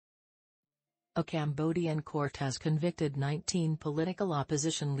A Cambodian court has convicted 19 political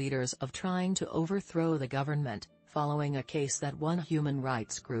opposition leaders of trying to overthrow the government, following a case that one human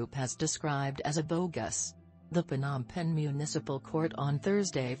rights group has described as a bogus. The Phnom Penh Municipal Court on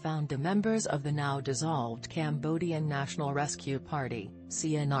Thursday found the members of the now dissolved Cambodian National Rescue Party,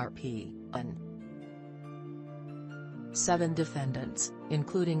 CNRP, and 7 defendants,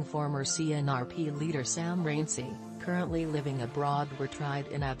 including former CNRP leader Sam Rainsy, currently living abroad, were tried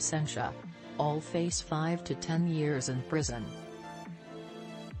in absentia. All face 5 to 10 years in prison.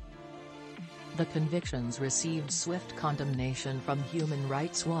 The convictions received swift condemnation from Human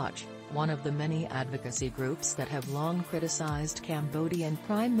Rights Watch, one of the many advocacy groups that have long criticized Cambodian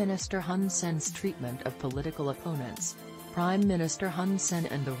Prime Minister Hun Sen's treatment of political opponents. Prime Minister Hun Sen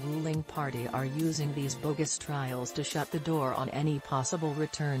and the ruling party are using these bogus trials to shut the door on any possible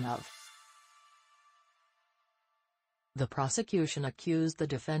return of. The prosecution accused the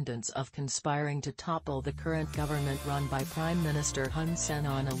defendants of conspiring to topple the current government run by Prime Minister Hun Sen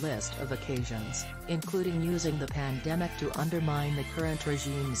on a list of occasions, including using the pandemic to undermine the current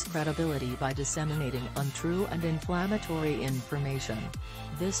regime's credibility by disseminating untrue and inflammatory information.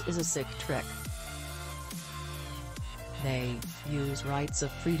 This is a sick trick. They use rights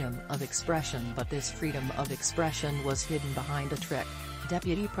of freedom of expression, but this freedom of expression was hidden behind a trick,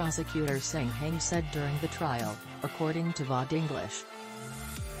 Deputy Prosecutor Seng Heang said during the trial, according to VOD English.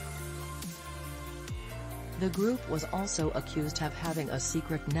 The group was also accused of having a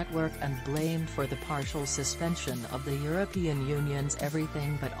secret network and blamed for the partial suspension of the European Union's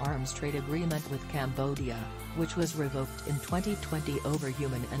everything but arms trade agreement with Cambodia, which was revoked in 2020 over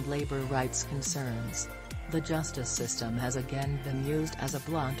human and labor rights concerns. The justice system has again been used as a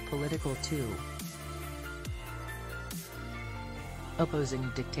blunt political tool. Opposing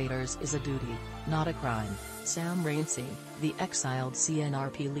dictators is a duty, not a crime, Sam Rainsy, the exiled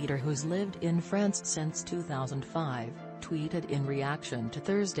CNRP leader who's lived in France since 2005, tweeted in reaction to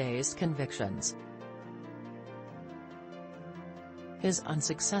Thursday's convictions. His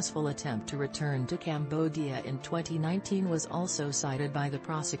unsuccessful attempt to return to Cambodia in 2019 was also cited by the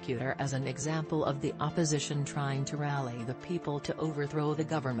prosecutor as an example of the opposition trying to rally the people to overthrow the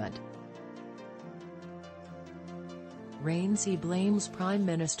government. Rainsy blames Prime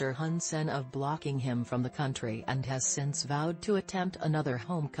Minister Hun Sen of blocking him from the country and has since vowed to attempt another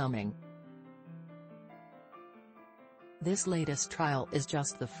homecoming. This latest trial is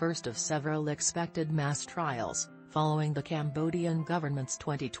just the first of several expected mass trials, following the Cambodian government's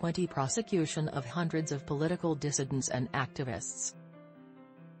 2020 prosecution of hundreds of political dissidents and activists.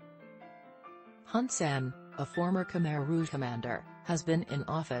 Hun Sen, a former Khmer Rouge commander, has been in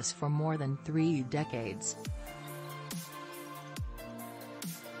office for more than 3 decades.